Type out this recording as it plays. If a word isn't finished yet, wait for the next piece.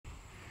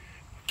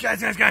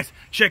Guys,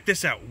 check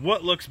this out.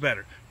 What looks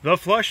better? The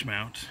flush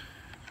mount,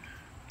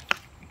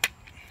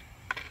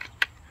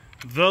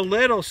 the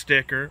little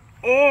sticker,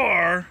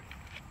 or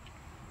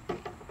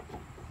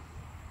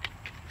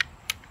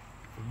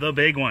the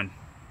big one?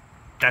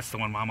 That's the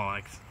one Mama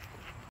likes.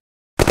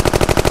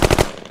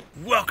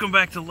 Welcome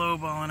back to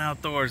Lowballin'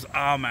 Outdoors.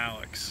 I'm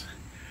Alex.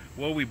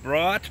 Well, we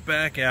brought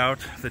back out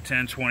the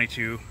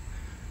 1022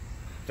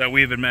 that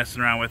we've been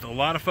messing around with. A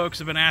lot of folks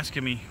have been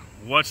asking me,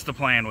 what's the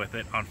plan with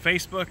it, on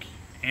Facebook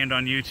and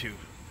on YouTube.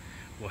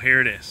 Well, here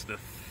it is, the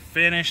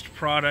finished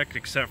product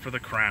except for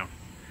the crown.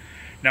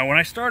 Now, when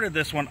I started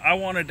this one, I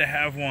wanted to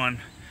have one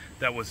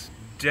that was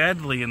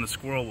deadly in the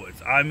squirrel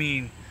woods. I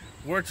mean,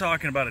 we're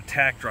talking about a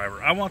tack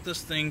driver. I want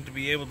this thing to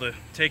be able to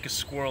take a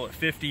squirrel at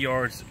 50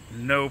 yards,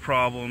 no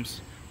problems,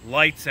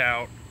 lights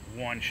out,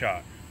 one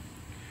shot.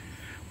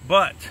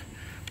 But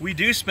we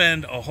do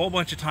spend a whole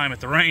bunch of time at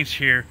the range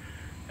here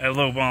at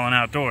Lowballin'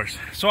 Outdoors.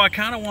 So I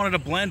kind of wanted a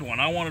blend one.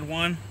 I wanted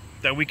one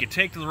that we could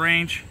take to the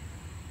range,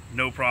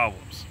 no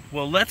problems.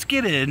 Well, let's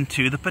get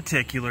into the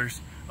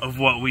particulars of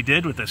what we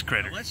did with this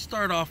critter. Now, let's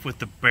start off with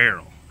the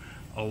barrel.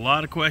 A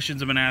lot of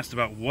questions have been asked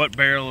about what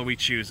barrel are we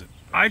choosing.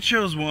 I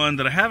chose one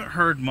that I haven't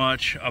heard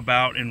much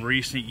about in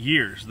recent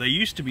years. They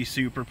used to be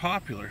super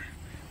popular.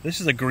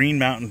 This is a Green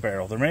Mountain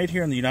barrel. They're made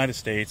here in the United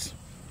States.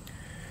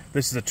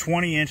 This is a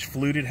 20-inch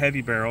fluted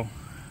heavy barrel.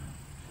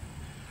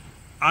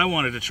 I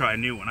wanted to try a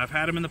new one. I've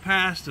had them in the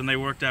past and they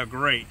worked out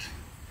great.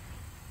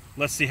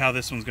 Let's see how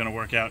this one's going to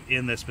work out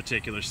in this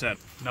particular set.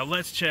 Now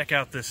let's check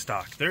out this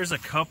stock. There's a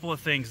couple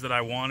of things that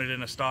I wanted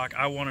in a stock.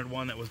 I wanted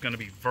one that was going to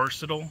be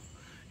versatile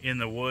in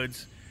the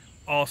woods,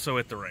 also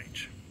at the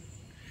range.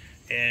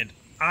 And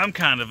I'm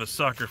kind of a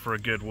sucker for a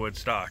good wood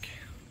stock.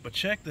 But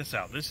check this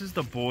out. This is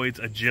the Boyd's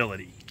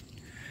Agility.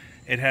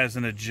 It has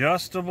an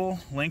adjustable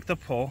length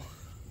of pull.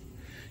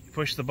 You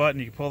push the button,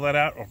 you can pull that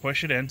out or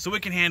push it in. So we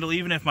can handle,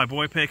 even if my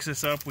boy picks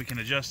this up, we can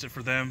adjust it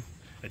for them,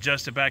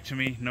 adjust it back to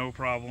me, no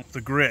problem.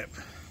 The grip.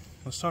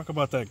 Let's talk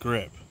about that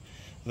grip.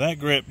 That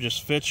grip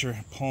just fits your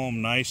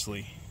palm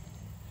nicely.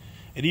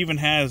 It even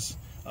has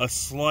a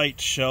slight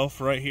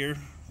shelf right here,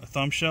 a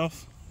thumb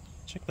shelf.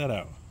 Check that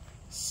out.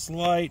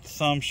 Slight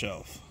thumb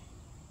shelf.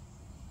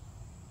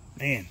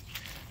 Man,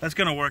 that's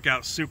gonna work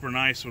out super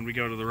nice when we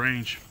go to the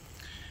range.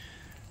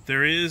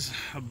 There is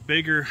a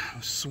bigger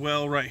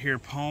swell right here,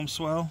 palm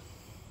swell.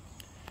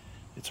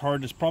 It's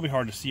probably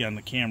hard to see on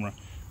the camera,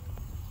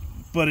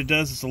 but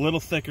it's a little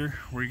thicker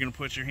where you're gonna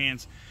put your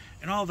hands,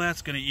 and all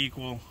that's gonna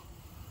equal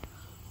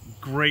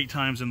great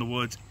times in the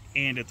woods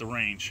and at the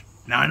range.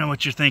 Now I know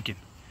what you're thinking.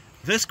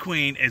 This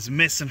queen is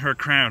missing her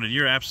crown, and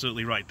you're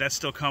absolutely right. That's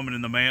still coming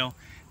in the mail.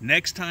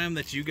 Next time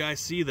that you guys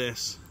see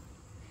this,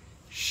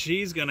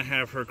 she's gonna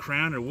have her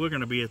crown, and we're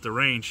gonna be at the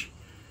range,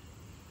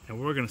 and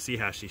we're gonna see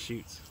how she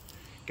shoots.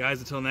 Guys,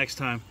 until next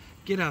time,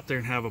 get out there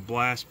and have a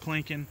blast.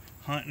 Plinking,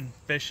 hunting,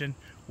 fishing,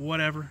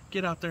 whatever.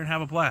 Get out there and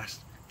have a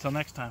blast. Until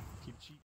next time, keep cheating.